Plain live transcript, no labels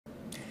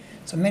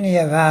So many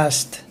have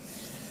asked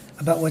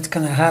about what's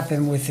going to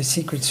happen with the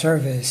Secret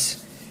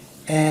Service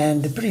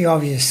and the pretty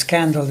obvious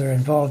scandal they're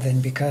involved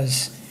in,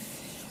 because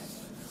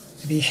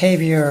the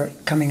behavior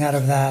coming out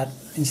of that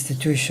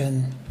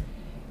institution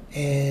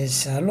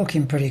is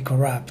looking pretty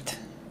corrupt.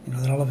 You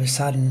know, that all of a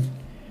sudden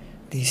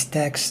these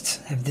texts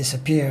have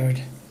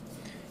disappeared,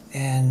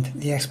 and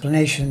the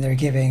explanation they're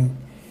giving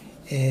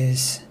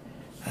is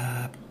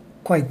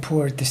quite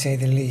poor, to say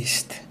the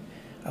least.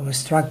 I was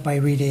struck by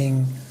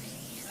reading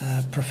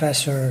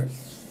Professor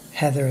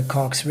Heather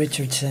Cox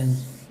Richardson,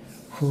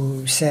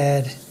 who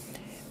said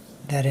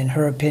that in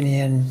her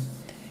opinion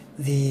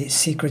the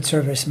Secret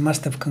Service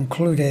must have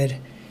concluded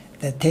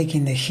that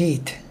taking the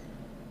heat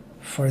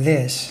for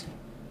this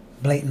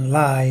blatant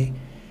lie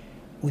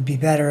would be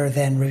better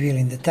than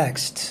revealing the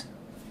texts.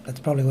 That's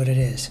probably what it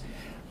is.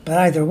 But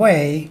either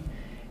way,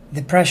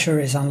 the pressure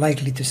is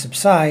unlikely to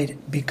subside,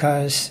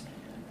 because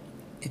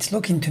it's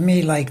looking to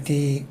me like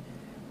the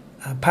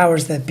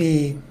powers that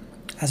be,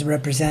 as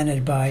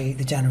represented by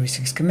the January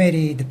 6th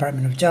Committee,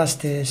 Department of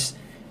Justice,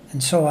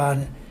 and so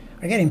on,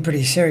 are getting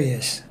pretty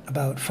serious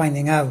about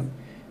finding out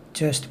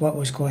just what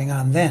was going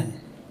on then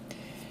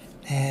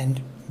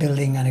and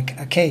building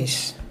a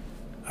case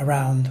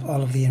around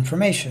all of the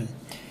information.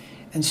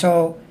 And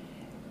so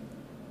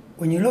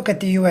when you look at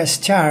the US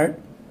chart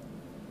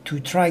to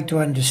try to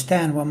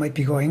understand what might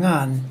be going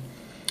on,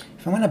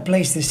 if I want to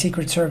place the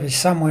Secret Service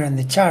somewhere in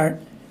the chart,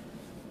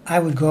 I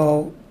would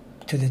go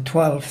to the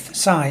 12th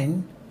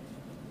sign,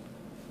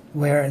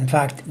 where in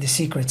fact the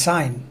secret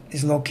sign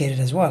is located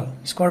as well,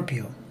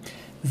 Scorpio.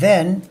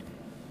 Then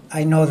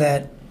I know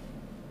that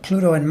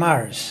Pluto and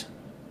Mars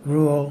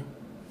rule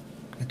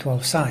the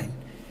 12th sign.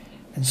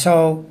 And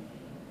so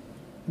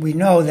we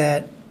know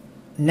that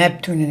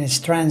Neptune in its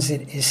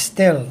transit is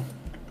still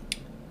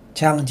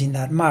challenging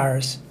that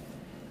Mars,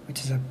 which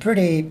is a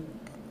pretty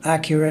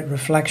accurate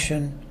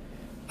reflection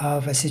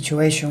of a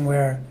situation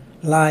where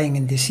lying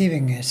and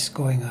deceiving is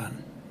going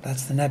on.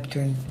 That's the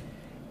Neptune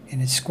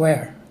in its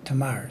square to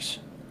Mars,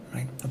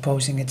 right?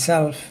 Opposing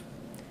itself,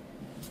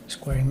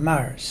 squaring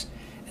Mars.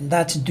 And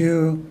that's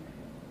due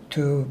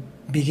to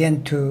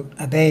begin to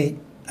abate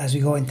as we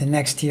go into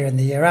next year and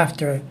the year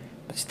after,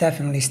 but it's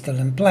definitely still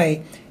in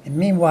play. And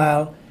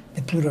meanwhile,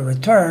 the Pluto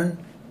return,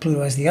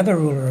 Pluto as the other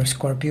ruler of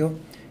Scorpio,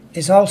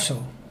 is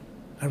also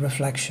a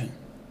reflection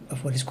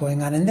of what is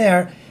going on in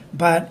there.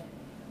 But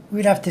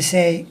we'd have to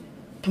say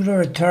Pluto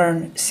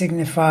return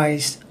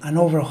signifies an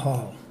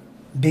overhaul,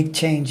 big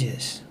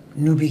changes,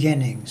 new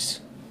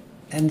beginnings,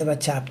 end of a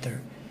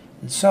chapter.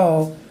 And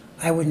so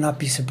I would not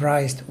be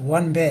surprised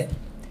one bit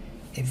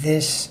if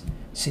this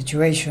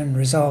situation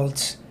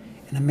results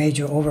in a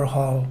major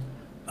overhaul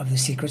of the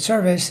Secret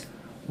Service,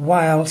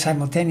 while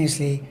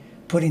simultaneously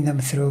putting them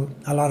through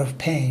a lot of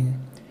pain,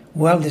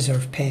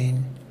 well-deserved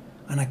pain,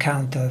 on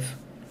account of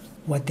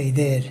what they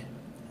did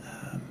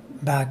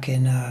back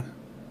in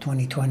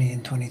 2020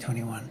 and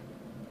 2021.